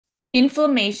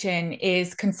Inflammation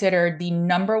is considered the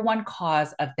number one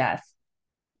cause of death.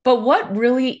 But what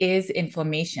really is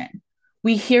inflammation?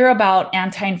 We hear about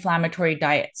anti inflammatory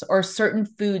diets or certain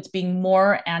foods being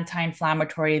more anti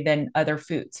inflammatory than other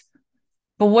foods.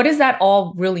 But what does that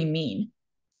all really mean?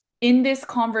 In this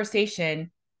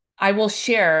conversation, I will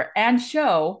share and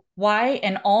show why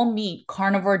an all meat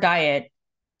carnivore diet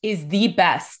is the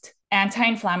best anti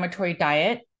inflammatory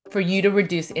diet for you to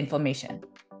reduce inflammation.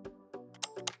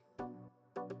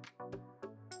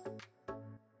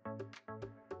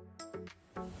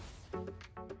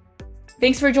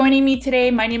 Thanks for joining me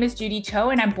today. My name is Judy Cho,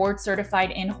 and I'm board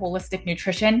certified in holistic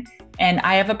nutrition. And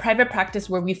I have a private practice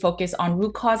where we focus on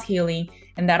root cause healing,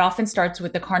 and that often starts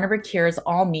with the Carnivore Cures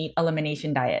all meat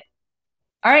elimination diet.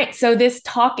 All right, so this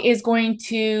talk is going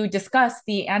to discuss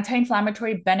the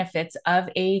anti-inflammatory benefits of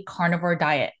a carnivore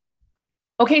diet.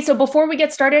 Okay, so before we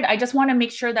get started, I just want to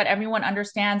make sure that everyone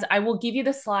understands. I will give you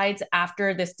the slides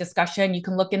after this discussion. You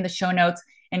can look in the show notes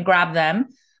and grab them.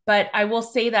 But I will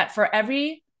say that for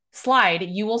every slide,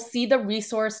 you will see the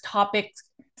resource topic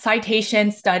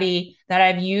citation study that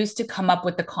I've used to come up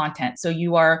with the content. So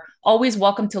you are always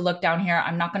welcome to look down here.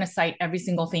 I'm not going to cite every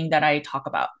single thing that I talk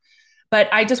about. But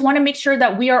I just want to make sure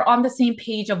that we are on the same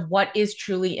page of what is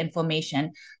truly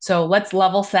inflammation. So let's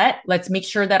level set. Let's make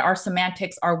sure that our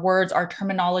semantics, our words, our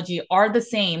terminology are the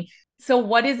same. So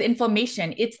what is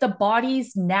inflammation? It's the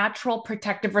body's natural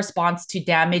protective response to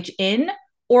damage in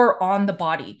or on the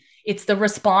body. It's the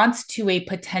response to a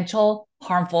potential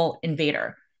harmful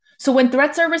invader. So when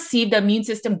threats are received, the immune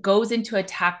system goes into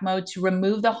attack mode to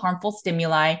remove the harmful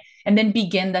stimuli and then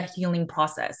begin the healing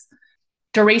process.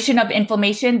 Duration of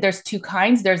inflammation, there's two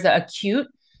kinds. There's the acute.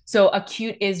 So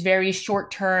acute is very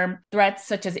short-term threats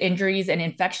such as injuries and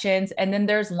infections. And then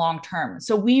there's long-term.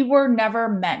 So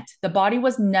the body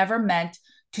was never meant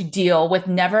to deal with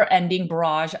never-ending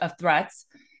barrage of threats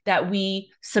that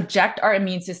we subject our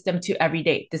immune system to every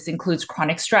day. This includes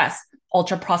chronic stress,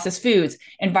 ultra-processed foods,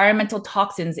 environmental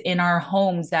toxins in our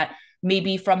homes that may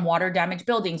be from water-damaged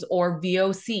buildings or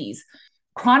VOCs.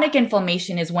 Chronic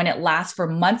inflammation is when it lasts for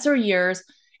months or years,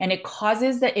 and it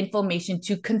causes the inflammation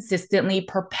to consistently,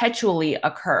 perpetually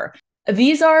occur.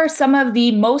 These are some of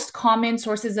the most common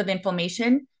sources of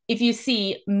inflammation. If you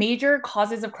see, major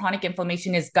causes of chronic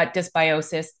inflammation is gut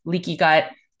dysbiosis, leaky gut,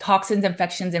 toxins,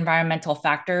 infections, environmental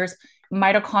factors,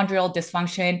 mitochondrial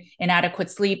dysfunction,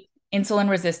 inadequate sleep, insulin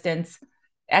resistance,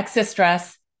 excess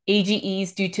stress,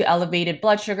 AGEs due to elevated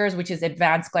blood sugars, which is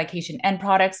advanced glycation end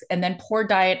products, and then poor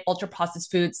diet,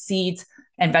 ultra-processed foods, seeds,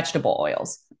 and vegetable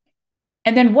oils.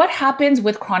 And then what happens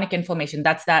with chronic inflammation?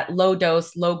 That's that low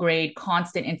dose, low grade,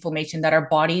 constant inflammation that our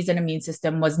bodies and immune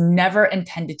system was never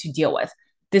intended to deal with.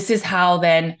 This is how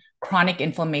then chronic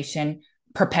inflammation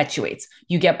perpetuates.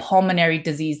 You get pulmonary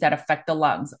disease that affect the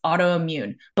lungs,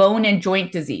 autoimmune, bone and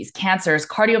joint disease, cancers,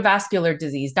 cardiovascular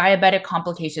disease, diabetic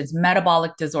complications,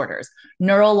 metabolic disorders,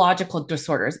 neurological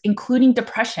disorders, including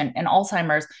depression and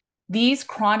Alzheimer's. These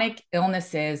chronic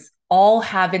illnesses all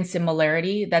have in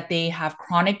similarity that they have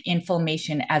chronic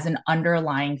inflammation as an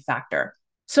underlying factor.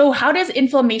 So how does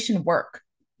inflammation work?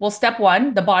 Well, step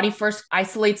one, the body first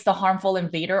isolates the harmful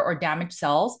invader or damaged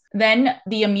cells. Then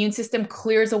the immune system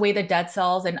clears away the dead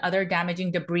cells and other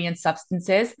damaging debris and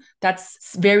substances.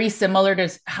 That's very similar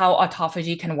to how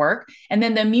autophagy can work. And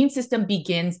then the immune system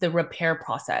begins the repair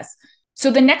process. So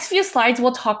the next few slides,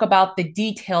 we'll talk about the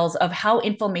details of how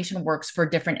inflammation works for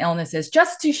different illnesses,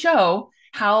 just to show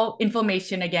how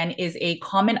inflammation, again, is a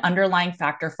common underlying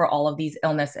factor for all of these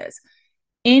illnesses.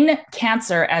 In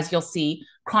cancer, as you'll see,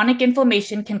 chronic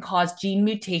inflammation can cause gene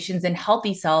mutations in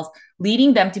healthy cells,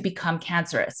 leading them to become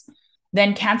cancerous.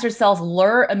 Then cancer cells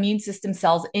lure immune system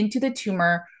cells into the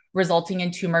tumor, resulting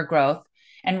in tumor growth.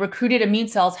 And recruited immune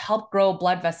cells help grow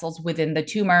blood vessels within the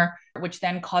tumor, which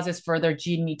then causes further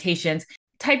gene mutations.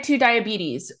 Type 2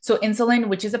 diabetes. So insulin,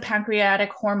 which is a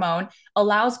pancreatic hormone,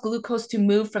 allows glucose to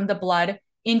move from the blood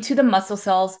into the muscle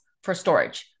cells for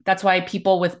storage. That's why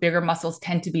people with bigger muscles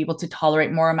tend to be able to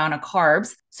tolerate more amount of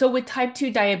carbs. So with type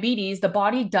 2 diabetes, the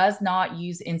body does not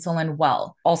use insulin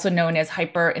well, also known as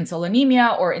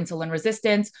hyperinsulinemia or insulin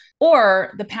resistance,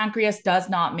 or the pancreas does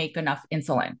not make enough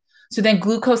insulin. So then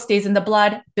glucose stays in the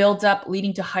blood, builds up,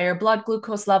 leading to higher blood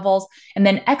glucose levels. And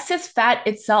then excess fat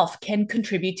itself can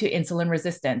contribute to insulin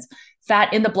resistance.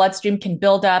 Fat in the bloodstream can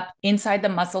build up inside the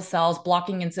muscle cells,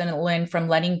 blocking insulin from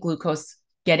letting glucose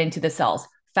get into the cells.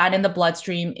 Fat in the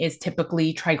bloodstream is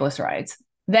typically triglycerides.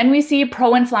 Then we see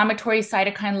pro-inflammatory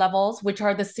cytokine levels, which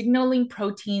are the signaling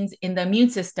proteins in the immune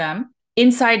system.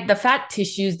 Inside the fat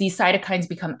tissues, these cytokines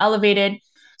become elevated.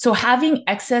 So having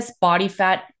excess body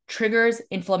fat triggers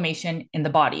inflammation in the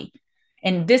body.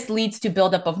 And this leads to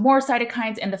buildup of more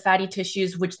cytokines in the fatty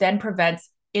tissues, which then prevents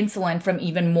insulin from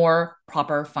even more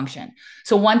proper function.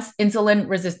 So once insulin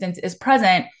resistance is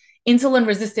present, insulin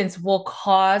resistance will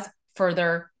cause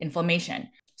further inflammation.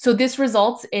 So this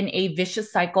results in a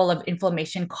vicious cycle of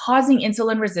inflammation causing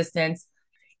insulin resistance.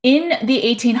 In the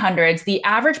 1800s, the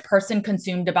average person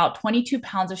consumed about 22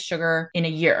 pounds of sugar in a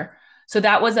year. So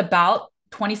that was about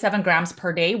 27 grams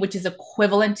per day, which is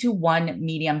equivalent to one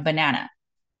medium banana.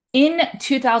 In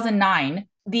 2009,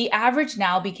 the average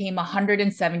now became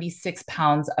 176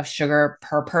 pounds of sugar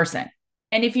per person.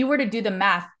 And if you were to do the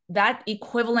math, that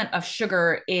equivalent of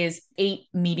sugar is 8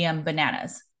 medium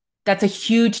bananas. That's a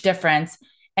huge difference.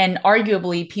 And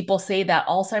arguably, people say that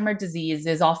Alzheimer's disease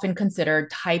is often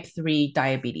considered type 3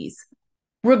 diabetes.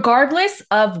 Regardless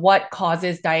of what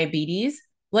causes diabetes,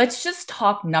 let's just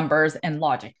talk numbers and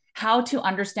logic, how to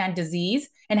understand disease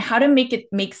and how to make it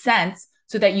make sense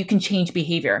so that you can change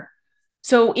behavior.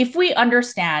 So if we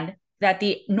understand that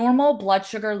the normal blood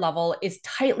sugar level is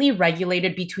tightly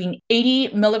regulated between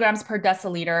 80 milligrams per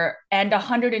deciliter and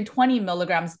 120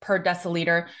 milligrams per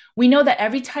deciliter, we know that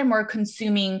every time we're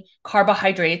consuming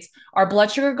carbohydrates, our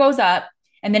blood sugar goes up,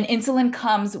 and then insulin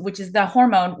comes, which is the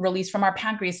hormone released from our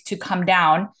pancreas, to come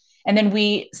down. And then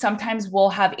we sometimes will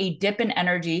have a dip in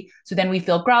energy. So then we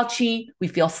feel grouchy, we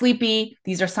feel sleepy.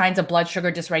 These are signs of blood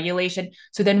sugar dysregulation.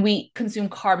 So then we consume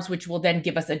carbs, which will then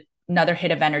give us another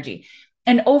hit of energy.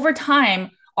 And over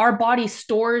time, our body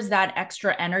stores that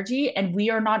extra energy and we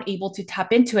are not able to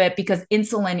tap into it because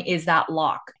insulin is that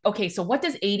lock. Okay, so what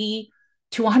does 80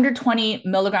 to 120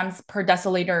 milligrams per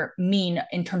deciliter mean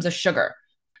in terms of sugar?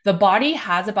 The body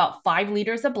has about 5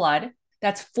 liters of blood.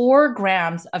 That's 4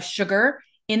 grams of sugar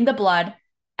in the blood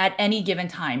at any given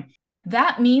time.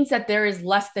 That means that there is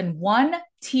less than 1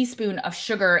 teaspoon of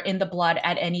sugar in the blood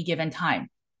at any given time.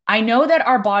 I know that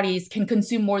our bodies can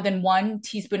consume more than 1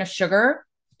 teaspoon of sugar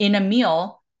in a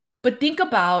meal, but think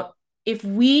about if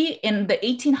we in the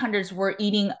 1800s were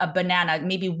eating a banana,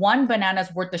 maybe 1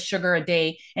 banana's worth of sugar a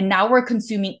day, and now we're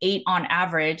consuming 8 on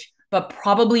average, but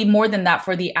probably more than that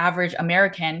for the average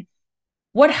American.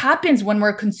 What happens when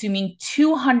we're consuming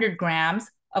 200 grams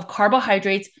of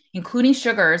carbohydrates, including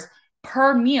sugars,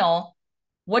 per meal?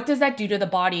 What does that do to the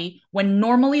body when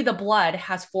normally the blood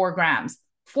has 4 grams?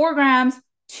 4 grams,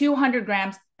 200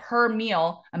 grams per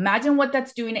meal. Imagine what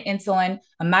that's doing to insulin.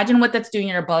 Imagine what that's doing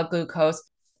to your blood glucose.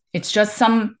 It's just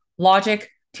some logic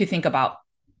to think about.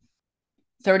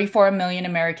 34 million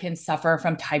Americans suffer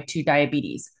from type 2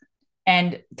 diabetes.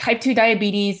 And type 2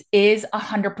 diabetes is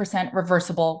 100%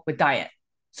 reversible with diet.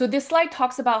 So this slide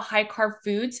talks about high carb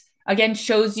foods. Again,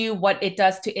 shows you what it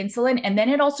does to insulin. And then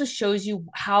it also shows you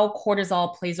how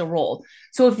cortisol plays a role.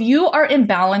 So if you are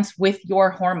imbalanced with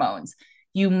your hormones,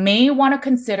 you may want to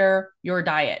consider your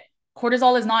diet.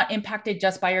 Cortisol is not impacted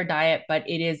just by your diet, but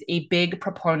it is a big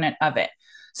proponent of it.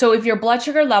 So if your blood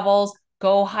sugar levels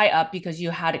go high up because you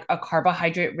had a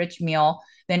carbohydrate-rich meal,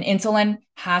 then insulin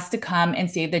has to come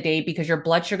and save the day because your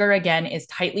blood sugar, again, is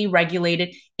tightly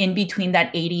regulated in between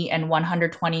that 80 and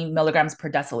 120 milligrams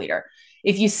per deciliter.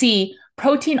 If you see,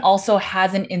 protein also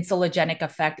has an insulinogenic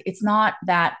effect. It's not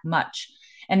that much.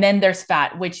 And then there's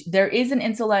fat, which there is an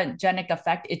insulinogenic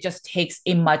effect. It just takes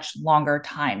a much longer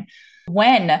time.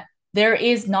 When there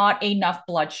is not enough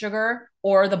blood sugar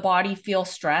or the body feels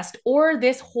stressed or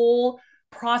this whole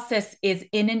process is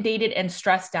inundated and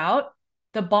stressed out,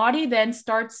 the body then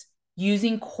starts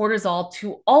using cortisol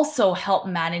to also help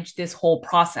manage this whole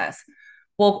process.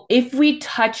 Well, if we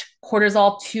touch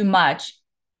cortisol too much,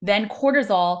 then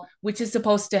cortisol, which is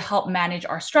supposed to help manage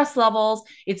our stress levels,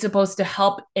 it's supposed to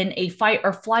help in a fight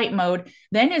or flight mode,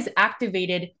 then is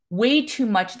activated way too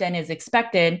much than is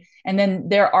expected. And then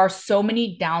there are so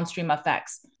many downstream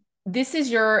effects. This is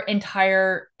your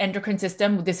entire endocrine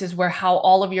system. This is where how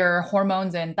all of your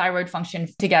hormones and thyroid function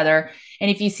together. And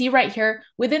if you see right here,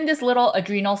 within this little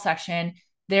adrenal section,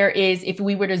 there is, if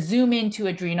we were to zoom into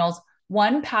adrenals,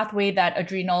 one pathway that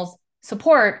adrenals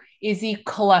support is the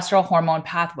cholesterol hormone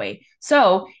pathway.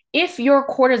 So if your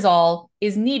cortisol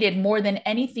is needed more than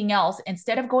anything else,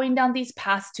 instead of going down these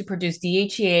paths to produce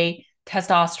DHEA,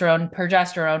 testosterone,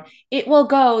 progesterone, it will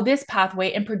go this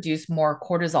pathway and produce more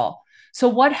cortisol. So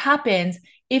what happens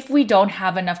if we don't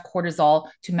have enough cortisol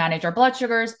to manage our blood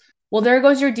sugars? Well, there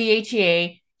goes your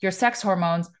DHEA, your sex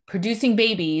hormones, producing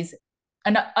babies.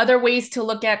 And other ways to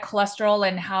look at cholesterol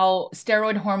and how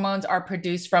steroid hormones are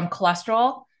produced from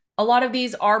cholesterol. A lot of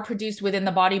these are produced within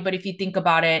the body, but if you think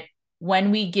about it,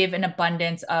 when we give an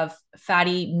abundance of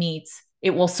fatty meats, it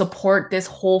will support this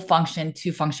whole function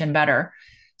to function better.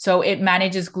 So it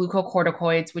manages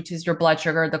glucocorticoids, which is your blood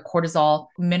sugar, the cortisol,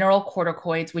 mineral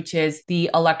corticoids, which is the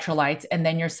electrolytes, and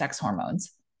then your sex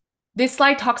hormones. This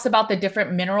slide talks about the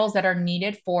different minerals that are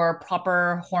needed for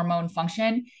proper hormone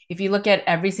function. If you look at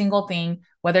every single thing,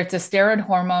 whether it's a steroid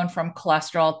hormone from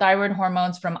cholesterol, thyroid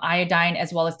hormones from iodine,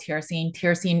 as well as tyrosine.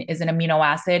 Tyrosine is an amino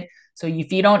acid. So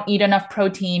if you don't eat enough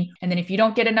protein, and then if you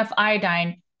don't get enough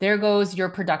iodine, there goes your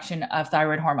production of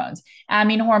thyroid hormones.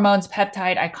 Amine hormones,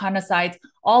 peptide, iconocytes,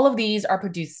 all of these are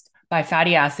produced by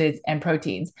fatty acids and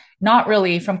proteins, not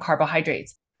really from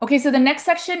carbohydrates. Okay, so the next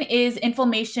section is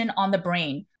inflammation on the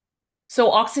brain. So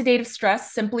oxidative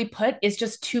stress, simply put, is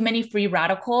just too many free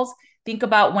radicals. Think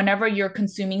about whenever you're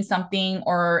consuming something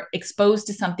or exposed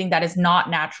to something that is not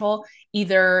natural,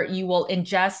 either you will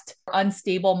ingest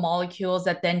unstable molecules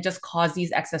that then just cause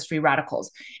these excess free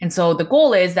radicals. And so the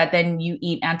goal is that then you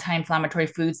eat anti-inflammatory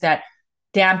foods that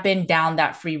dampen down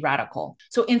that free radical.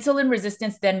 So insulin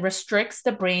resistance then restricts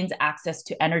the brain's access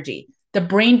to energy. The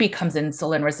brain becomes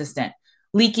insulin resistant.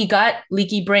 Leaky gut,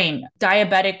 leaky brain,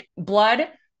 diabetic blood,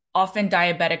 often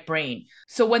diabetic brain.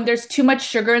 So when there's too much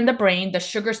sugar in the brain, the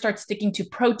sugar starts sticking to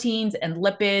proteins and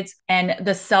lipids, and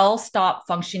the cells stop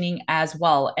functioning as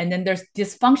well. And then there's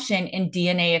dysfunction in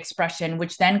DNA expression,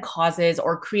 which then causes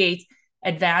or creates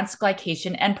advanced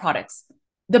glycation end products.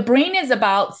 The brain is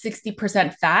about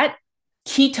 60% fat.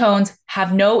 Ketones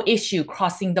have no issue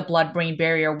crossing the blood-brain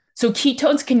barrier. So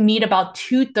ketones can meet about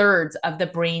 2/3 of the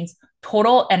brain's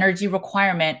total energy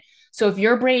requirement. So if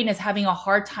your brain is having a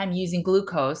hard time using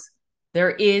glucose, there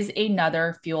is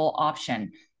another fuel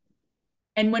option.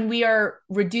 And when we are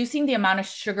reducing the amount of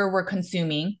sugar we're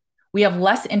consuming, we have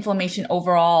less inflammation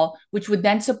overall, which would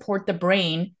then support the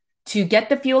brain to get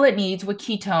the fuel it needs with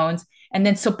ketones and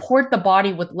then support the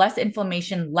body with less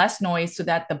inflammation, less noise, so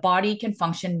that the body can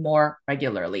function more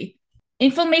regularly.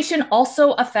 Inflammation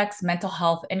also affects mental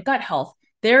health and gut health.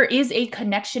 There is a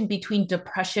connection between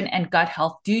depression and gut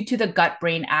health due to the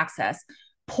gut-brain axis.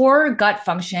 Poor gut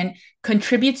function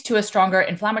contributes to a stronger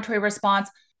inflammatory response.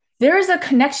 There is a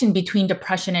connection between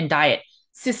depression and diet.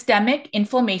 Systemic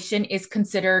inflammation is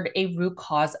considered a root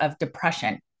cause of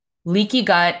depression. Leaky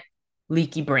gut,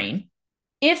 leaky brain.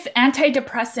 If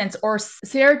antidepressants or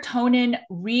serotonin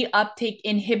reuptake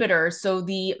inhibitors, so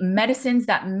the medicines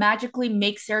that magically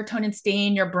make serotonin stay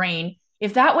in your brain,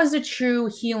 if that was a true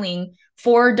healing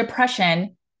for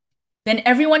depression, then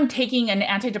everyone taking an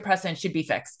antidepressant should be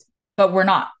fixed, but we're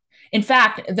not. In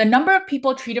fact, the number of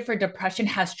people treated for depression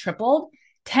has tripled.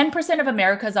 10% of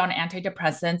America is on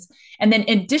antidepressants. And then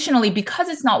additionally, because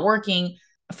it's not working,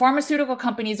 pharmaceutical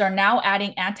companies are now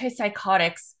adding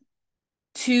antipsychotics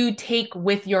to take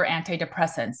with your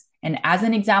antidepressants. And as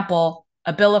an example,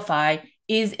 Abilify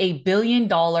is a $1 billion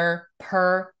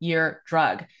per year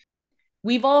drug.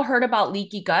 We've all heard about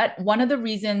leaky gut. One of the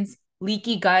reasons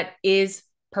leaky gut is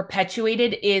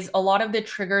perpetuated is a lot of the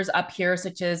triggers up here,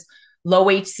 such as low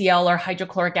HCl or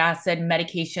hydrochloric acid,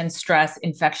 medication, stress,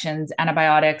 infections,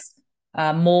 antibiotics,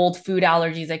 mold, food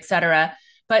allergies, etc.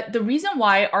 But the reason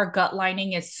why our gut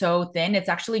lining is so thin, it's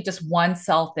actually just one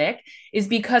cell thick, is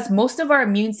because most of our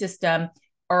immune system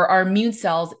or our immune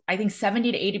cells, I think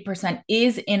 70 to 80%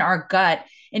 is in our gut.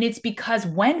 And it's because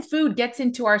when food gets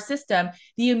into our system,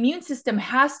 the immune system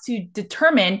has to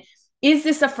determine, is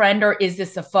this a friend or is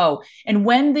this a foe? And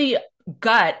when the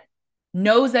gut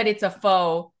knows that it's a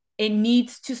foe, it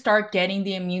needs to start getting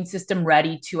the immune system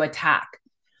ready to attack.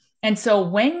 And so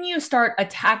when you start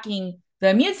attacking the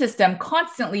immune system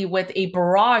constantly with a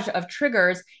barrage of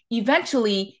triggers,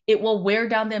 eventually it will wear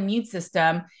down the immune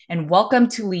system, and welcome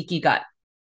to leaky gut.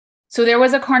 So there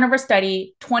was a carnivore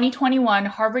study, 2021,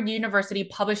 Harvard University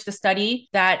published a study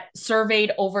that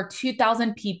surveyed over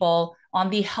 2,000 people on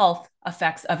the health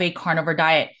effects of a carnivore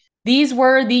diet. These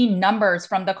were the numbers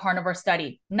from the carnivore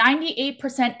study.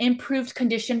 98% improved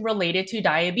condition related to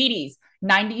diabetes,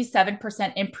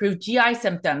 97% improved GI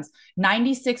symptoms,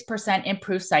 96%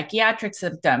 improved psychiatric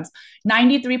symptoms,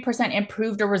 93%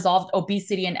 improved or resolved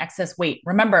obesity and excess weight.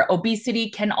 Remember, obesity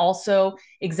can also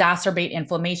exacerbate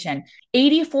inflammation.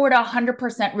 84 to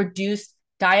 100% reduced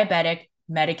diabetic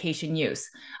medication use.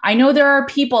 I know there are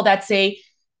people that say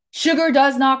sugar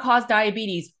does not cause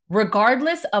diabetes.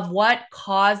 Regardless of what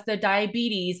caused the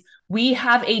diabetes, we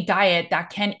have a diet that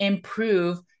can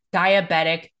improve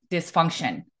diabetic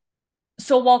dysfunction.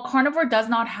 So while carnivore does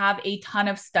not have a ton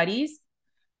of studies,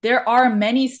 there are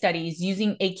many studies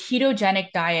using a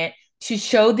ketogenic diet to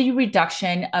show the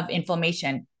reduction of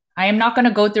inflammation. I am not going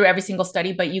to go through every single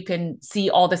study, but you can see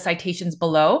all the citations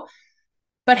below.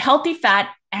 But healthy fat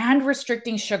and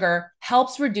restricting sugar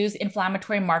helps reduce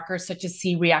inflammatory markers such as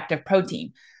C-reactive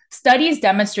protein. Studies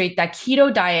demonstrate that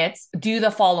keto diets do the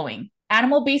following.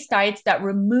 Animal-based diets that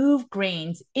remove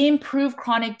grains improve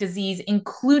chronic disease,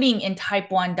 including in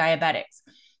type 1 diabetics.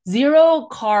 Zero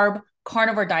carb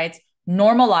carnivore diets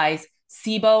normalize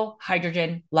SIBO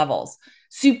hydrogen levels,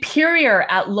 superior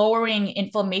at lowering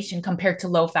inflammation compared to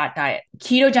low-fat diet.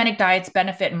 Ketogenic diets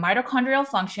benefit mitochondrial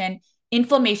function,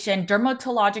 inflammation,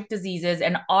 dermatologic diseases,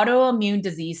 and autoimmune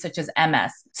disease such as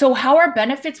MS. So how are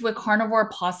benefits with carnivore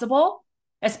possible,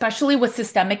 especially with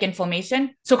systemic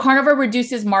inflammation? So carnivore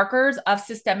reduces markers of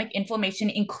systemic inflammation,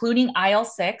 including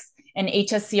IL-6 and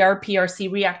hsCRP or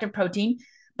C-reactive protein,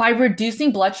 by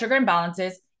reducing blood sugar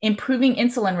imbalances, improving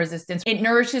insulin resistance. It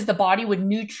nourishes the body with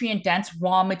nutrient-dense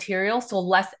raw material, so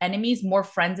less enemies, more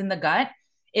friends in the gut.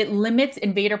 It limits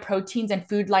invader proteins and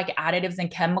food-like additives and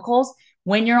chemicals.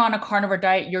 When you're on a carnivore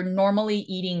diet, you're normally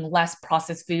eating less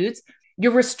processed foods.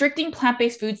 You're restricting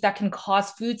plant-based foods that can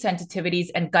cause food sensitivities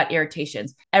and gut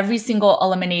irritations. Every single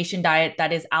elimination diet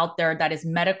that is out there that is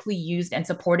medically used and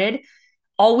supported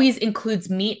always includes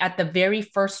meat at the very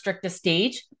first strictest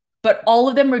stage, but all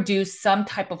of them reduce some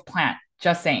type of plant,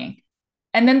 just saying.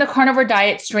 And then the carnivore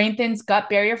diet strengthens gut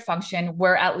barrier function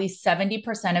where at least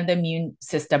 70% of the immune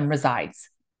system resides.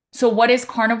 So what is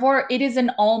carnivore? It is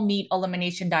an all meat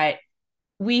elimination diet.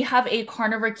 We have a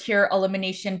carnivore cure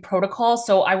elimination protocol.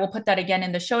 So I will put that again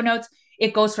in the show notes.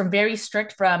 It goes from very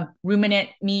strict from ruminant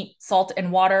meat, salt,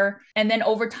 and water. And then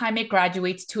over time, it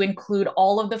graduates to include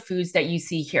all of the foods that you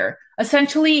see here.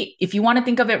 Essentially, if you want to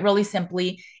think of it really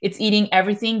simply, it's eating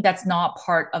everything that's not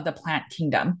part of the plant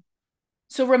kingdom.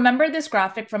 So remember this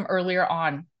graphic from earlier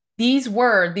on. These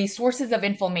were the sources of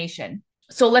inflammation.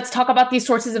 So let's talk about these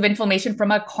sources of inflammation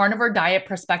from a carnivore diet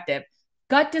perspective.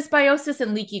 Gut dysbiosis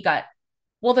and leaky gut.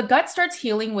 Well, the gut starts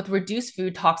healing with reduced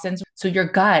food toxins, so your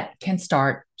gut can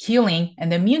start healing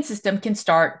and the immune system can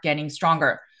start getting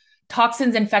stronger.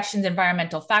 Toxins, infections,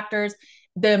 environmental factors.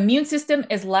 The immune system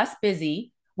is less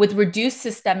busy with reduced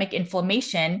systemic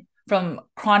inflammation from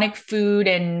chronic food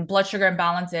and blood sugar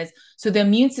imbalances. So the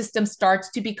immune system starts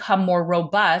to become more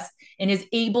robust and is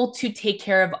able to take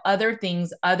care of other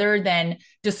things other than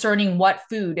discerning what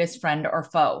food is friend or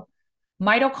foe.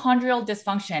 Mitochondrial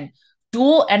dysfunction.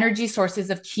 Dual energy sources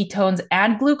of ketones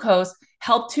and glucose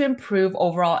help to improve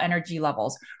overall energy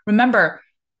levels. Remember,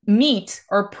 meat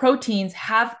or proteins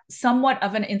have somewhat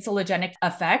of an insulinogenic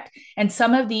effect, and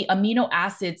some of the amino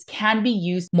acids can be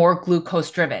used more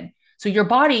glucose driven. So your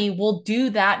body will do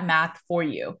that math for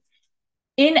you.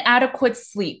 Inadequate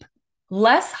sleep,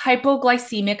 less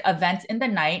hypoglycemic events in the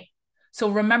night. So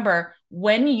remember,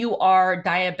 when you are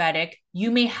diabetic,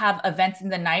 you may have events in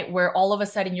the night where all of a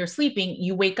sudden you're sleeping,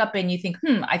 you wake up and you think,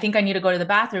 I think I need to go to the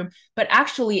bathroom. But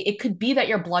actually, it could be that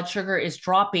your blood sugar is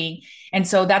dropping. And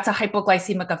so that's a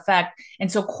hypoglycemic effect. And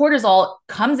so cortisol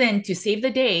comes in to save the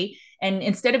day. And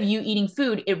instead of you eating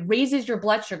food, it raises your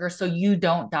blood sugar so you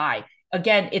don't die.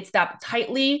 Again, it's that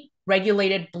tightly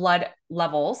regulated blood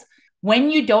levels.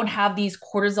 When you don't have these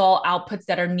cortisol outputs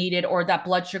that are needed or that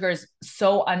blood sugar is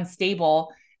so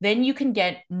unstable, then you can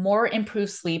get more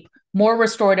improved sleep, more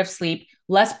restorative sleep,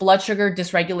 less blood sugar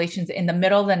dysregulations in the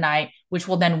middle of the night, which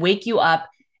will then wake you up.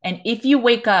 And if you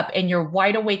wake up and you're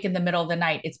wide awake in the middle of the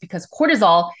night, it's because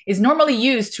cortisol is normally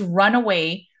used to run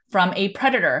away from a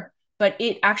predator, but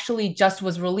it actually just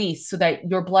was released so that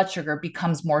your blood sugar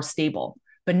becomes more stable.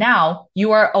 But now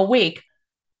you are awake.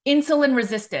 Insulin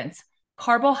resistance.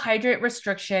 Carbohydrate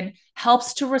restriction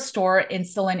helps to restore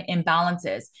insulin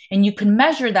imbalances. And you can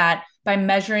measure that by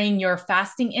measuring your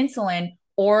fasting insulin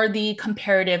or the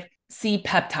comparative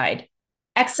C-peptide.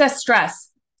 Excess stress.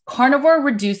 Carnivore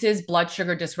reduces blood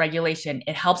sugar dysregulation.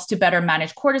 It helps to better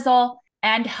manage cortisol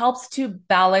and helps to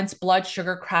balance blood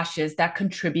sugar crashes that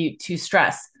contribute to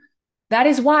stress. That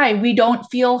is why we don't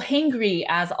feel hangry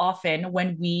as often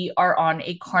when we are on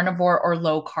a carnivore or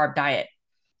low carb diet.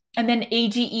 And then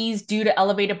AGEs due to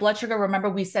elevated blood sugar. Remember,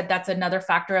 we said that's another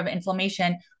factor of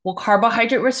inflammation. Well,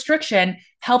 carbohydrate restriction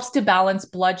helps to balance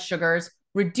blood sugars,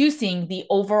 reducing the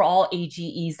overall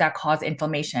AGEs that cause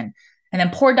inflammation. And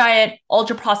then poor diet,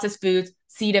 ultra processed foods,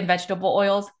 seed and vegetable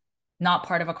oils, not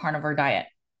part of a carnivore diet.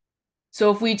 So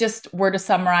if we just were to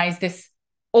summarize this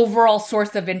overall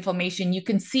source of inflammation, you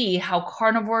can see how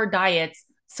carnivore diets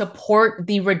support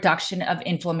the reduction of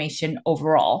inflammation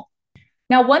overall.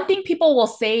 Now, one thing people will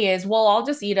say is, well, I'll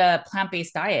just eat a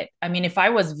plant-based diet. I mean, if I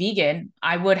was vegan,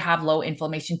 I would have low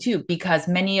inflammation too, because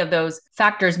many of those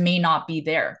factors may not be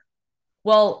there.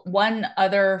 Well, one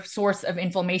other source of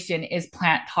inflammation is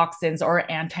plant toxins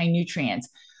or anti-nutrients.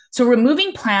 So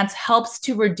removing plants helps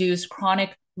to reduce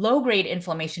chronic low-grade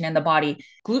inflammation in the body.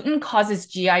 Gluten causes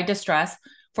GI distress,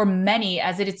 for many,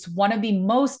 as it's one of the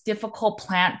most difficult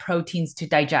plant proteins to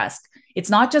digest. It's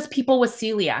not just people with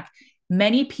celiac.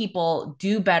 Many people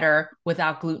do better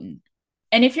without gluten.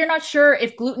 And if you're not sure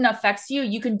if gluten affects you,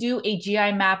 you can do a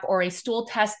GI map or a stool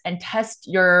test and test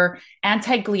your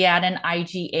anti-gliadin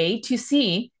IgA to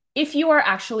see if you are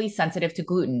actually sensitive to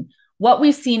gluten. What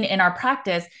we've seen in our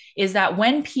practice is that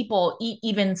when people eat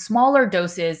even smaller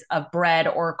doses of bread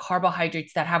or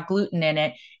carbohydrates that have gluten in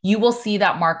it, you will see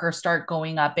that marker start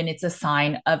going up, and it's a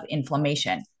sign of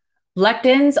inflammation.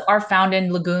 Lectins are found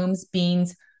in legumes,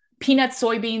 beans, peanuts,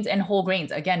 soybeans, and whole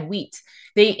grains, again, wheat.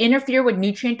 They interfere with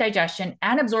nutrient digestion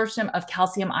and absorption of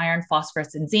calcium, iron,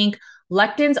 phosphorus, and zinc.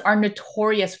 Lectins are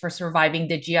notorious for surviving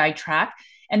the GI tract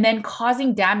and then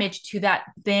causing damage to that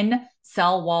thin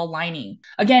cell wall lining.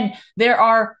 Again, there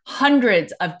are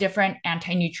hundreds of different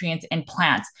anti-nutrients in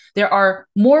plants. There are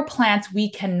more plants we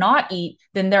cannot eat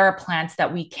than there are plants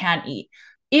that we can eat.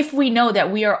 If we know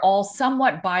that we are all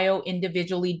somewhat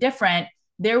bio-individually different,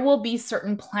 there will be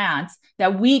certain plants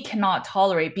that we cannot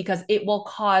tolerate because it will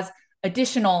cause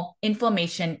additional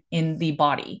inflammation in the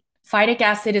body. Phytic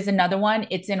acid is another one.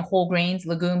 It's in whole grains,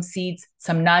 legumes, seeds,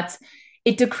 some nuts.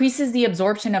 It decreases the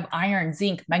absorption of iron,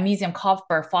 zinc, magnesium,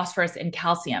 copper, phosphorus, and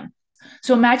calcium.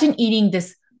 So imagine eating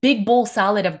this big bowl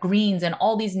salad of greens and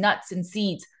all these nuts and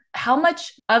seeds. How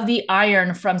much of the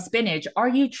iron from spinach are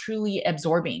you truly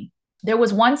absorbing? There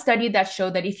was one study that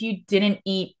showed that if you didn't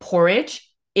eat porridge,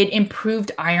 it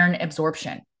improved iron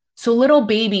absorption. So little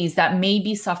babies that may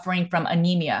be suffering from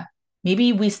anemia,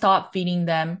 maybe we stop feeding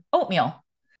them oatmeal.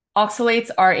 Oxalates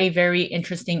are a very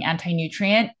interesting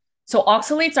anti-nutrient. So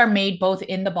oxalates are made both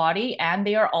in the body and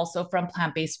they are also from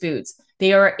plant-based foods.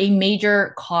 They are a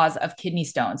major cause of kidney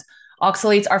stones.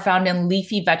 Oxalates are found in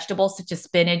leafy vegetables such as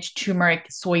spinach, turmeric,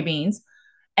 soybeans,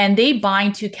 and they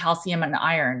bind to calcium and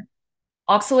iron.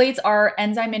 Oxalates are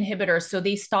enzyme inhibitors, so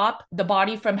they stop the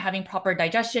body from having proper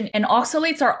digestion. And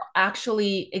oxalates are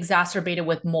actually exacerbated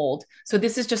with mold. So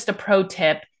this is just a pro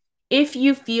tip. If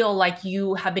you feel like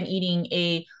you have been eating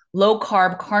a low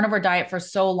carb carnivore diet for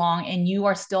so long and you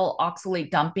are still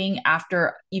oxalate dumping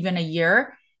after even a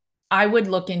year, I would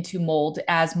look into mold,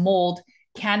 as mold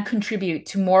can contribute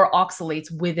to more oxalates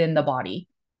within the body.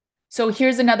 So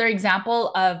here's another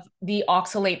example of the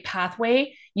oxalate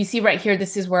pathway. You see right here,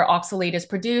 this is where oxalate is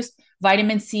produced.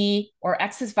 Vitamin C or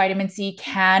excess vitamin C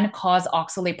can cause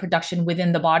oxalate production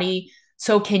within the body.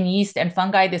 So can yeast and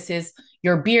fungi. This is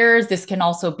your beers. This can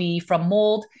also be from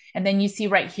mold. And then you see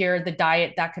right here, the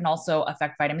diet that can also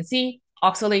affect vitamin C.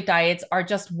 Oxalate diets are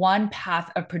just one path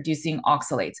of producing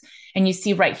oxalates. And you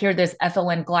see right here, there's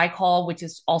ethylene glycol, which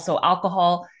is also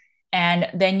alcohol. And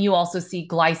then you also see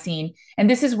glycine. And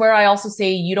this is where I also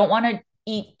say you don't want to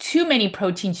eat too many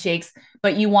protein shakes,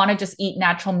 but you want to just eat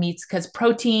natural meats, because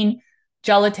protein,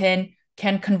 gelatin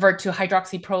can convert to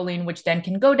hydroxyproline, which then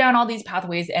can go down all these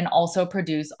pathways and also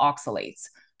produce oxalates.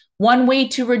 One way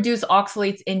to reduce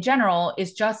oxalates in general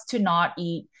is just to not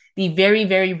eat the very,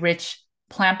 very rich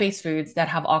plant-based foods that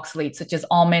have oxalates, such as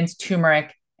almonds,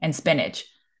 turmeric, and spinach.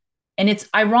 And it's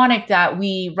ironic that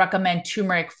we recommend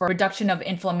turmeric for reduction of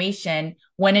inflammation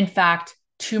when in fact,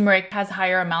 turmeric has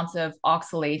higher amounts of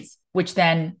oxalates, which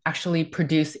then actually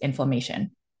produce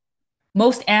inflammation.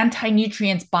 Most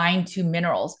anti-nutrients bind to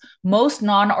minerals. Most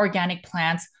non-organic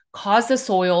plants cause the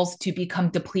soils to become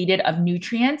depleted of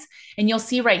nutrients. And you'll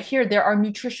see right here, there are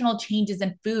nutritional changes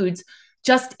in foods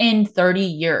just in 30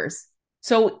 years.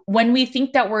 So when we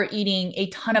think that we're eating a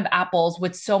ton of apples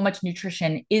with so much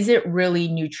nutrition, is it really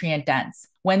nutrient dense?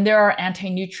 When there are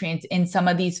anti-nutrients in some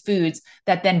of these foods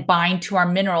that then bind to our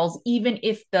minerals, even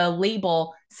if the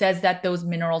label says that those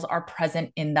minerals are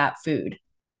present in that food.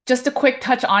 Just a quick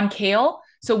touch on kale.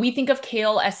 So we think of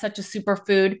kale as such a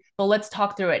superfood, but let's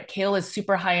talk through it. Kale is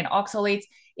super high in oxalates.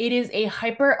 It is a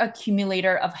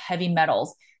hyperaccumulator of heavy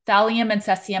metals. Thallium and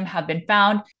cesium have been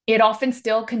found. It often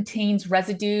still contains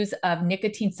residues of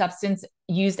nicotine substance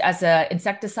used as an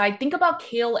insecticide. Think about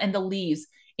kale and the leaves.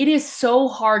 It is so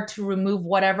hard to remove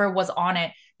whatever was on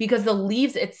it because the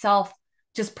leaves itself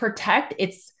just protect.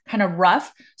 It's kind of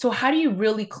rough. So how do you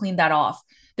really clean that off?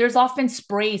 There's often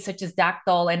sprays such as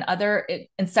Dactyl and other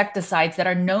insecticides that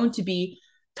are known to be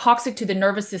toxic to the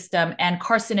nervous system and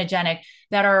carcinogenic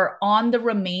that are on the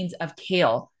remains of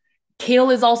kale.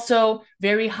 Kale is also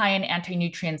very high in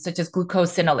anti-nutrients such as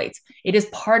glucosinolates. It is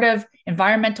part of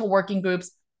environmental working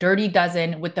groups, Dirty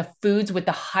Dozen, with the foods with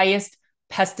the highest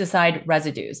pesticide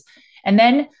residues. And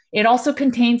then it also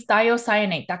contains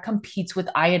thiocyanate that competes with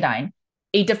iodine.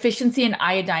 A deficiency in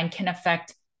iodine can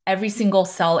affect every single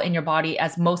cell in your body,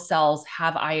 as most cells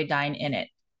have iodine in it.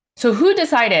 So who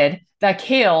decided that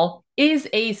kale is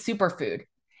a superfood?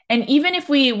 And even if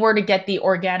we were to get the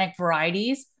organic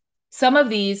varieties, some of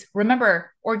these,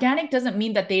 remember, organic doesn't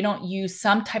mean that they don't use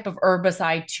some type of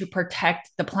herbicide to protect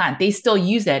the plant. They still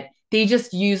use it. They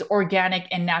just use organic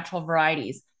and natural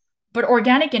varieties. But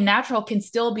organic and natural can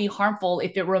still be harmful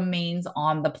if it remains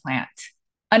on the plant.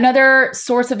 Another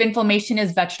source of inflammation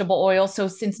is vegetable oil. So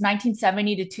since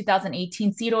 1970 to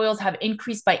 2018, seed oils have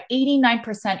increased by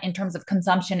 89% in terms of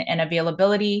consumption and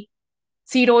availability.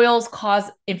 Seed oils cause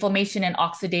inflammation and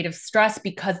oxidative stress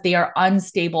because they are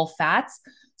unstable fats.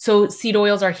 So seed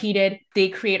oils are heated. They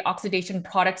create oxidation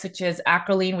products such as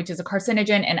acrolein, which is a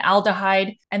carcinogen, and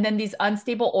aldehyde. And then these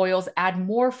unstable oils add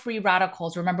more free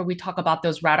radicals. Remember, we talk about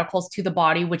those radicals to the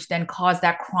body, which then cause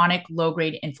that chronic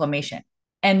low-grade inflammation.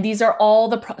 And these are all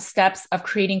the steps of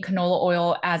creating canola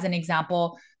oil. As an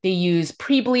example, they use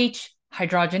pre-bleach,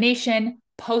 hydrogenation,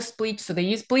 post-bleach. So they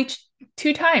use bleach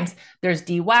 2 times. There's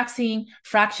dewaxing,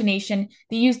 fractionation.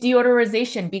 They use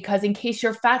deodorization because in case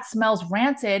your fat smells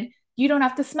rancid, you don't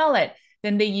have to smell it.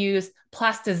 Then they use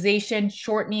plasticization,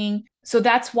 shortening. So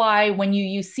that's why when you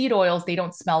use seed oils, they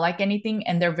don't smell like anything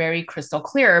and they're very crystal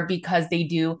clear because they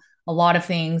do a lot of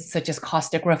things such as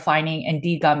caustic refining and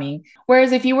degumming.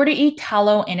 Whereas if you were to eat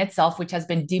tallow in itself, which has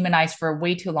been demonized for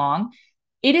way too long,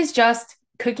 it is just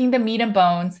cooking the meat and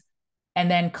bones and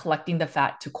then collecting the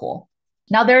fat to cool.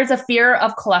 Now, there is a fear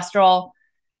of cholesterol.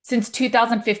 Since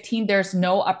 2015, there's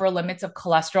no upper limits of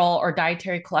cholesterol or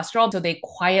dietary cholesterol. So they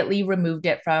quietly removed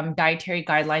it from dietary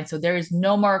guidelines. So there is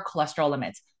no more cholesterol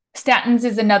limits. Statins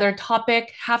is another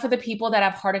topic. Half of the people that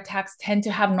have heart attacks tend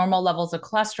to have normal levels of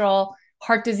cholesterol.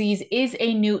 Heart disease is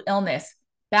a new illness.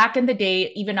 Back in the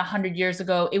day, even 100 years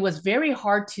ago, it was very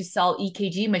hard to sell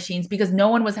EKG machines because no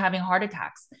one was having heart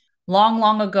attacks. Long,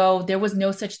 long ago, there was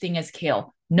no such thing as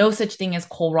kale, no such thing as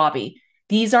kohlrabi.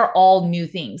 These are all new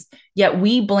things. Yet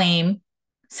we blame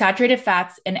saturated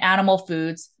fats and animal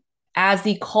foods as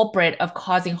the culprit of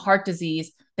causing heart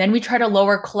disease. Then we try to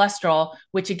lower cholesterol,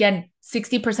 which again,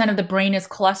 60% of the brain is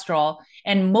cholesterol.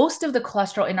 And most of the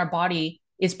cholesterol in our body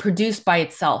is produced by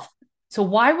itself. So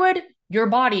why would your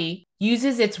body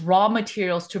uses its raw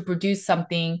materials to produce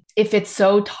something if it's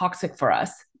so toxic for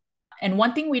us? And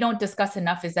one thing we don't discuss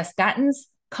enough is that statins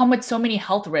come with so many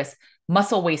health risks: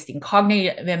 muscle wasting,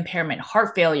 cognitive impairment,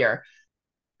 heart failure.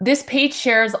 This page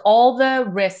shares all the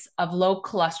risks of low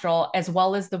cholesterol as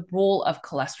well as the role of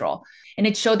cholesterol. And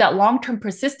it showed that long-term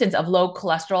persistence of low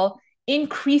cholesterol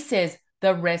increases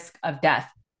the risk of death.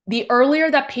 The earlier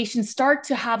that patients start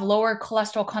to have lower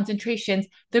cholesterol concentrations,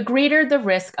 the greater the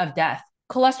risk of death.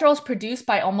 Cholesterol is produced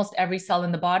by almost every cell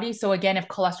in the body. So again, if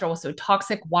cholesterol was so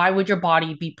toxic, why would your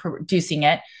body be producing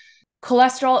it?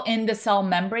 Cholesterol in the cell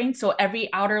membrane, so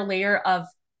every outer layer of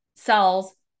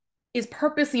cells, is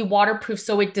purposely waterproof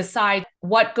so it decides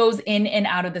what goes in and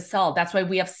out of the cell. That's why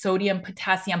we have sodium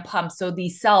potassium pumps, so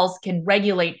these cells can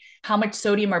regulate how much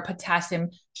sodium or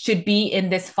potassium should be in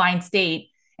this fine state.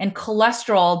 And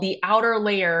cholesterol, the outer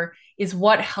layer, is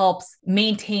what helps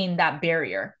maintain that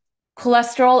barrier.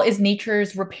 Cholesterol is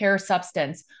nature's repair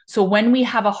substance. So when we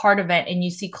have a heart event and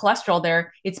you see cholesterol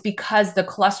there, it's because the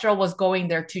cholesterol was going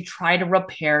there to try to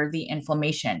repair the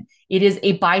inflammation. It is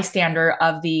a bystander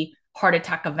of the heart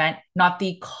attack event, not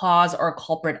the cause or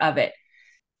culprit of it.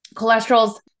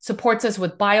 Cholesterol supports us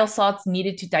with bile salts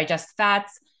needed to digest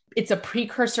fats. It's a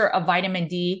precursor of vitamin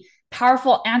D,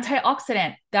 powerful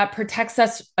antioxidant that protects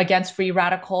us against free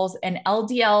radicals, and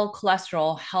LDL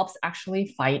cholesterol helps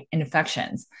actually fight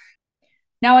infections.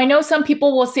 Now, I know some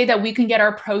people will say that we can get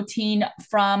our protein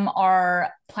from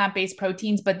our plant-based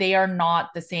proteins, but they are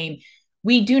not the same.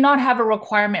 We do not have a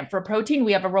requirement for protein.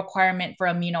 We have a requirement for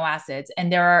amino acids.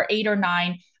 And there are 8 or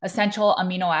 9 essential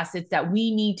amino acids that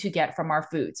we need to get from our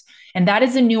foods. And that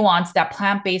is a nuance that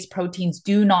plant-based proteins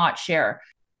do not share.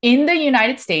 In the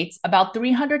United States, about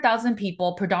 300,000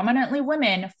 people, predominantly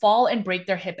women, fall and break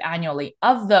their hip annually.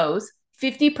 Of those,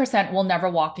 50% will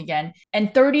never walk again,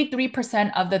 and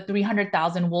 33% of the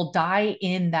 300,000 will die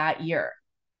in that year.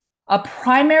 A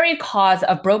primary cause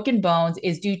of broken bones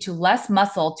is due to less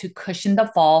muscle to cushion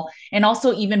the fall and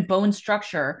also even bone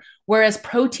structure, whereas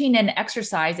protein and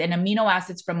exercise and amino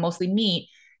acids from mostly meat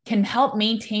can help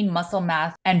maintain muscle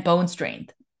mass and bone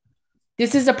strength.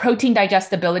 This is a protein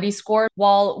digestibility score.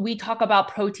 While we talk about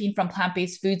protein from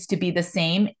plant-based foods to be the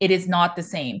same, it is not the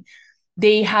same.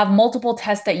 They have multiple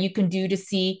tests that you can do to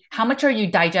see how much are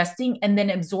you digesting and then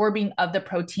absorbing of the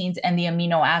proteins and the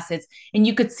amino acids. And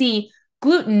you could see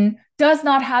gluten does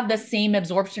not have the same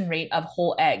absorption rate of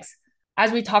whole eggs.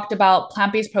 As we talked about,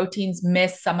 plant-based proteins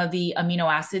miss some of the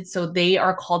amino acids, so they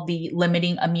are called the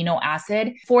limiting amino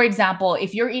acid. For example,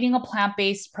 if you're eating a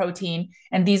plant-based protein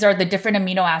and these are the different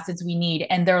amino acids we need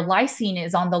and their lysine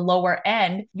is on the lower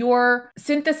end, your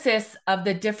synthesis of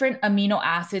the different amino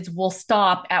acids will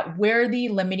stop at where the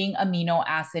limiting amino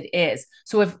acid is.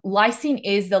 So if lysine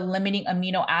is the limiting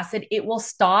amino acid, it will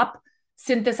stop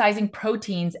synthesizing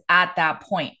proteins at that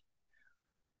point.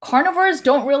 Carnivores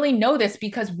don't really know this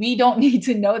because we don't need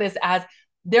to know this, as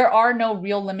there are no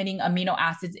real limiting amino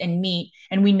acids in meat,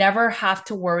 and we never have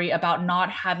to worry about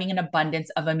not having an abundance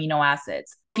of amino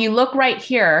acids. If you look right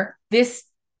here, this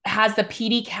has the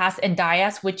PD, CAS, and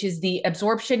DIAS, which is the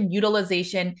absorption,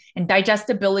 utilization, and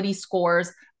digestibility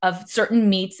scores of certain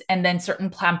meats and then certain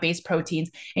plant-based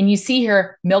proteins. And you see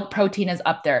here, milk protein is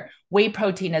up there. Whey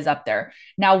protein is up there.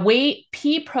 Now, whey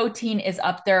pea protein is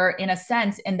up there in a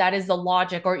sense, and that is the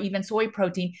logic, or even soy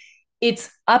protein.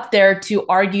 It's up there to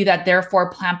argue that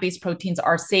therefore plant-based proteins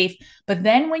are safe. But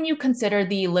then when you consider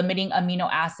the limiting amino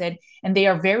acid, and they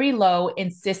are very low in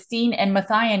cysteine and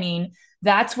methionine,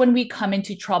 that's when we come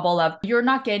into trouble of you're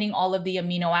not getting all of the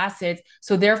amino acids.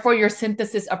 So therefore your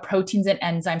synthesis of proteins and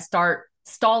enzymes start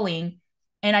stalling.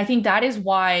 And I think that is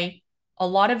why a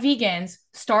lot of vegans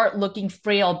start looking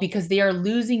frail, because they are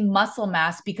losing muscle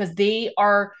mass because they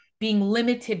are being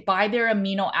limited by their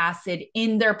amino acid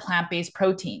in their plant-based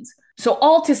proteins. So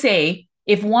all to say,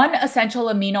 if one essential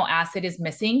amino acid is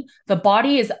missing, the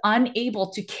body is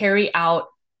unable to carry out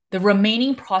the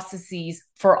remaining processes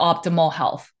for optimal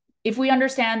health. If we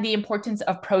understand the importance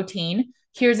of protein,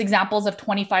 here's examples of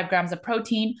 25 grams of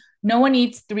protein. No one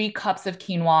eats 3 cups of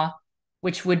quinoa,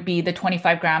 which would be the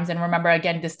 25 grams. And remember,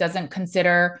 again, this doesn't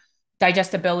consider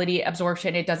digestibility,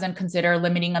 absorption. It doesn't consider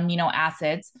limiting amino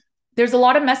acids. There's a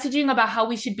lot of messaging about how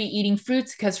we should be eating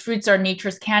fruits because fruits are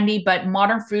nature's candy, but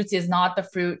modern fruits is not the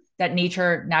fruit that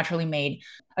nature naturally made.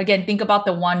 Again, think about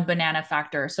the 1 banana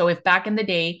factor. So if back in the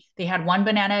day, they had 1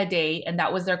 banana a day and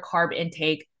that was their carb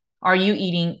intake, are you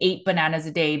eating 8 bananas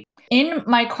a day? In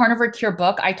my Carnivore Cure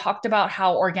book, I talked about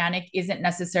how organic isn't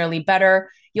necessarily better.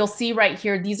 You'll see right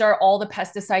here, these are all the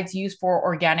pesticides used for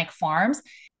organic farms.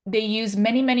 They use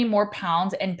many, many more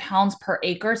pounds and pounds per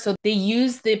acre. So they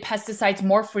use the pesticides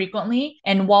more frequently.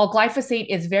 And while glyphosate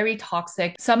is very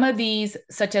toxic, some of these,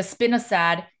 such as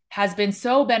spinosad, has been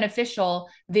so beneficial,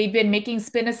 they've been making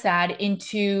spinosad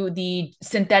into the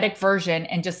synthetic version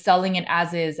and just selling it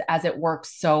as is, as it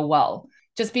works so well.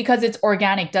 Just because it's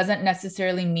organic doesn't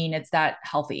necessarily mean it's that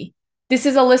healthy. This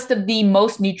is a list of the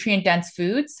most nutrient-dense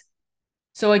foods.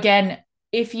 So again,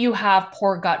 if you have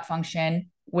poor gut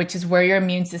function, which is where your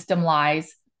immune system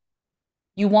lies,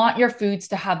 you want your foods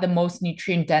to have the most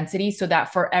nutrient density so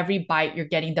that for every bite, you're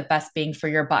getting the best bang for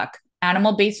your buck.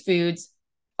 Animal-based foods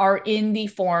are in the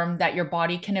form that your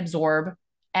body can absorb,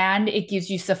 and it gives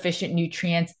you sufficient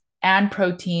nutrients and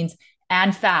proteins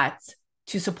and fats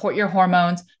to support your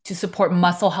hormones, to support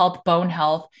muscle health, bone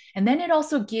health. And then it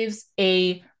also gives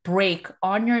a break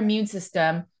on your immune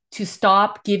system to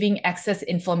stop giving excess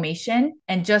inflammation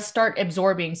and just start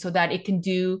absorbing so that it can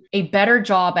do a better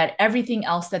job at everything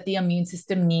else that the immune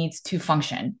system needs to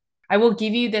function. I will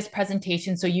give you this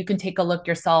presentation so you can take a look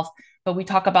yourself, but we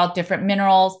talk about different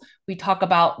minerals. We talk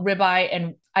about ribeye,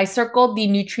 and I circled the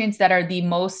nutrients that are the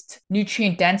most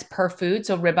nutrient dense per food.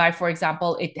 So ribeye, for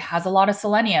example, it has a lot of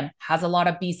selenium, has a lot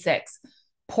of B6.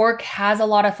 Pork has a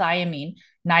lot of thiamine,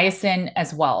 niacin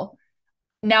as well.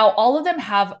 Now, all of them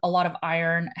have a lot of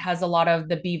iron, has a lot of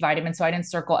the B vitamin. So I didn't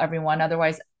circle everyone.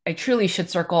 Otherwise, I truly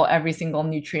should circle every single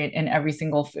nutrient in every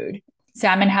single food.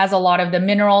 Salmon has a lot of the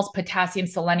minerals, potassium,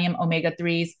 selenium,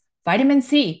 omega-3s, vitamin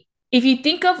C. If you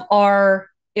think of our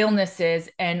illnesses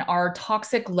and our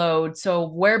toxic load, so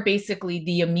where basically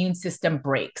the immune system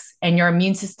breaks, and your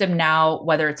immune system now,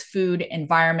 whether it's food,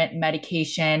 environment,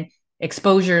 medication,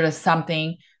 exposure to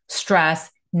something, stress,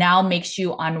 now makes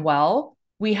you unwell,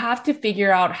 we have to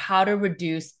figure out how to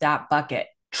reduce that bucket.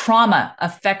 Trauma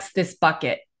affects this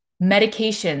bucket.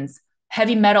 Medications,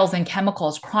 heavy metals and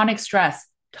chemicals, chronic stress,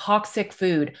 toxic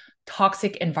food,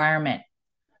 toxic environment.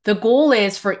 The goal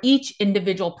is for each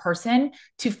individual person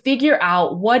to figure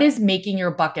out what is making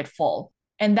your bucket full.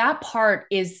 And that part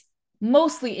is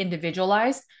mostly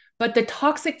individualized, but the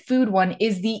toxic food one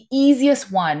is the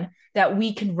easiest one that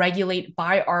we can regulate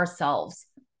by ourselves.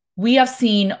 We have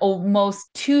seen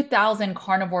almost 2,000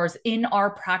 carnivores in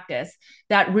our practice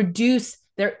that reduce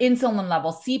their insulin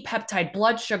level, C-peptide,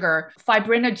 blood sugar,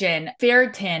 fibrinogen,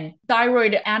 ferritin,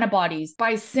 thyroid antibodies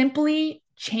by simply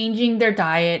changing their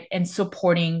diet and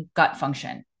supporting gut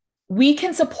function. We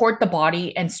can support the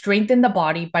body and strengthen the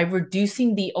body by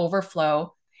reducing the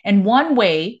overflow And one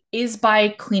way is by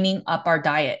cleaning up our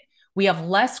diet. We have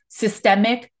less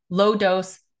systemic, low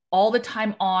dose, all the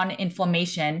time on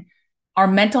inflammation. Our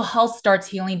mental health starts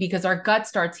healing because our gut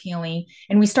starts healing,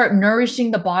 and we start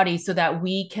nourishing the body so that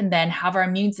we can then have our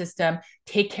immune system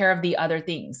take care of the other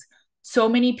things. So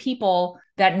many people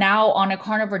that now on a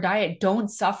carnivore diet don't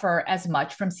suffer as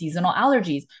much from seasonal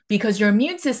allergies because your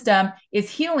immune system is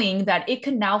healing, that it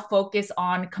can now focus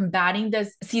on combating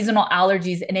the seasonal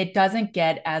allergies and it doesn't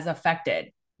get as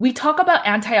affected. We talk about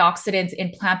antioxidants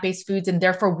in plant-based foods and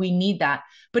therefore we need that.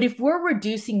 But if we're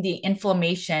reducing the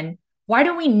inflammation, why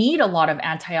do we need a lot of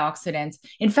antioxidants?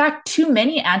 In fact, too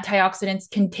many antioxidants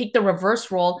can take the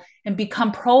reverse role and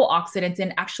become pro-oxidants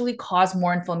and actually cause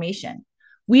more inflammation.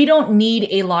 We don't need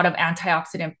a lot of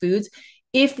antioxidant foods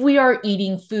if we are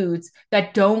eating foods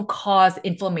that don't cause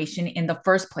inflammation in the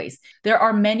first place. There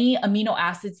are many amino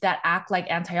acids that act like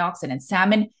antioxidants.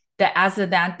 Salmon, the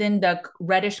azathioprine, the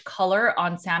reddish color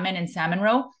on salmon and salmon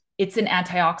roe, it's an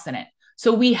antioxidant.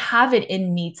 So we have it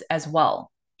in meats as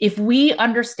well. If we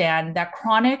understand that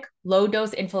chronic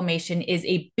low-dose inflammation is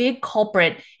a big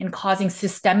culprit in causing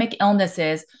systemic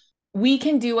illnesses, we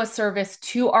can do a service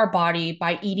to our body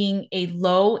by eating a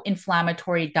low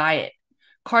inflammatory diet.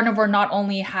 Carnivore not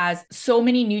only has so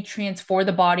many nutrients for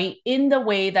the body in the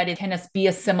way that it can be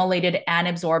assimilated and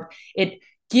absorbed, it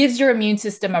gives your immune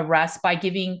system a rest by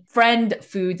giving friend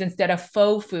foods instead of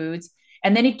foe foods.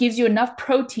 And then it gives you enough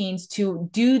proteins to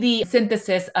do the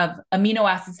synthesis of amino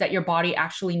acids that your body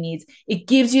actually needs. It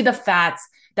gives you the fats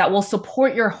that will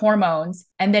support your hormones.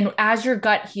 And then as your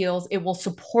gut heals, it will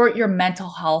support your mental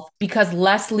health because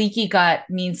less leaky gut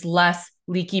means less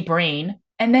leaky brain.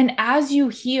 And then as you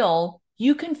heal,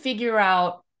 you can figure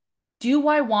out, do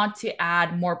I want to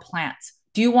add more plants?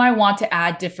 Do I want to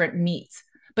add different meats?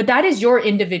 But that is your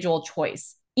individual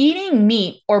choice. Eating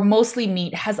meat or mostly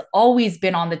meat has always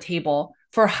been on the table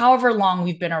for however long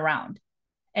we've been around.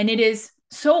 And it is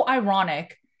so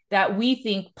ironic that we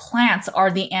think plants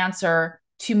are the answer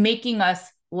to making us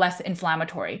less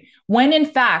inflammatory, when in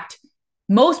fact,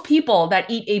 most people that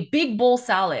eat a big bowl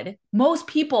salad, most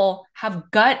people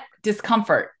have gut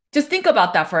discomfort. Just think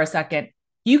about that for a second.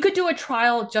 You could do a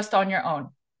trial just on your own.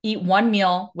 Eat one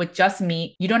meal with just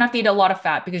meat. You don't have to eat a lot of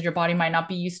fat because your body might not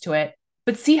be used to it,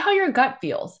 but see how your gut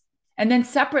feels. And then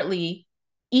separately,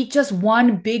 eat just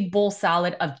one big bowl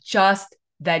salad of just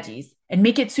veggies and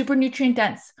make it super nutrient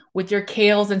dense with your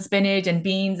kales and spinach and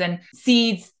beans and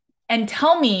seeds. And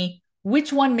tell me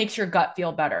which one makes your gut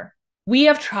feel better. We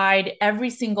have tried every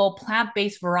single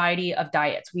plant-based variety of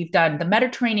diets. We've done the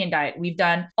Mediterranean diet. We've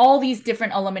done all these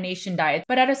different elimination diets.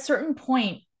 But at a certain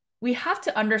point, we have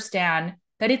to understand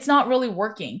that it's not really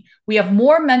working. We have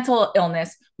more mental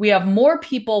illness. We have more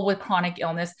people with chronic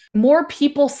illness, more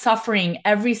people suffering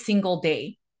every single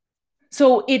day.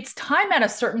 So it's time at a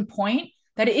certain point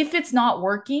that if it's not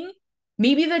working,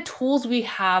 maybe the tools we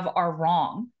have are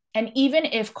wrong. And even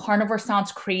if carnivore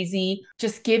sounds crazy,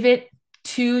 just give it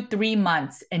 2-3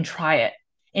 months and try it.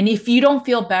 And if you don't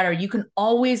feel better, you can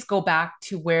always go back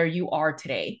to where you are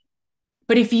today.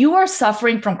 But if you are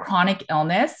suffering from chronic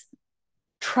illness,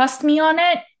 trust me on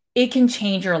it, it can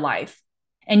change your life.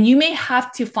 And you may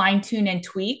have to fine tune and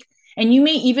tweak. And you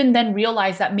may even then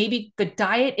realize that maybe the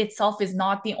diet itself is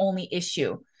not the only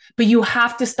issue, but you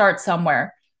have to start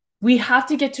somewhere. We have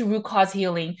to get to root cause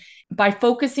healing by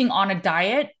focusing on a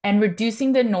diet and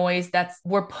reducing the noise that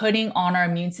we're putting on our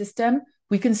immune system.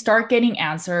 We can start getting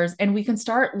answers and we can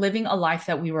start living a life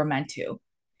that we were meant to.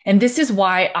 And this is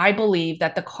why I believe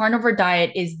that the carnivore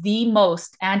diet is the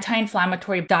most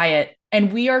anti-inflammatory diet.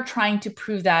 And we are trying to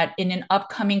prove that in an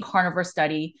upcoming carnivore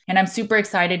study. And I'm super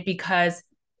excited because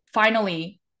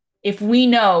finally, if we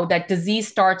know that disease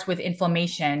starts with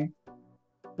inflammation,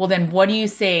 well, then what do you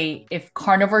say if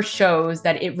carnivore shows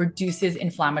that it reduces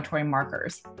inflammatory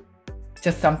markers?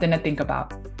 Just something to think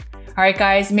about. All right,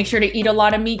 guys, make sure to eat a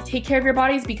lot of meat. Take care of your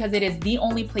bodies because it is the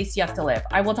only place you have to live.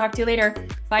 I will talk to you later.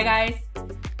 Bye, guys.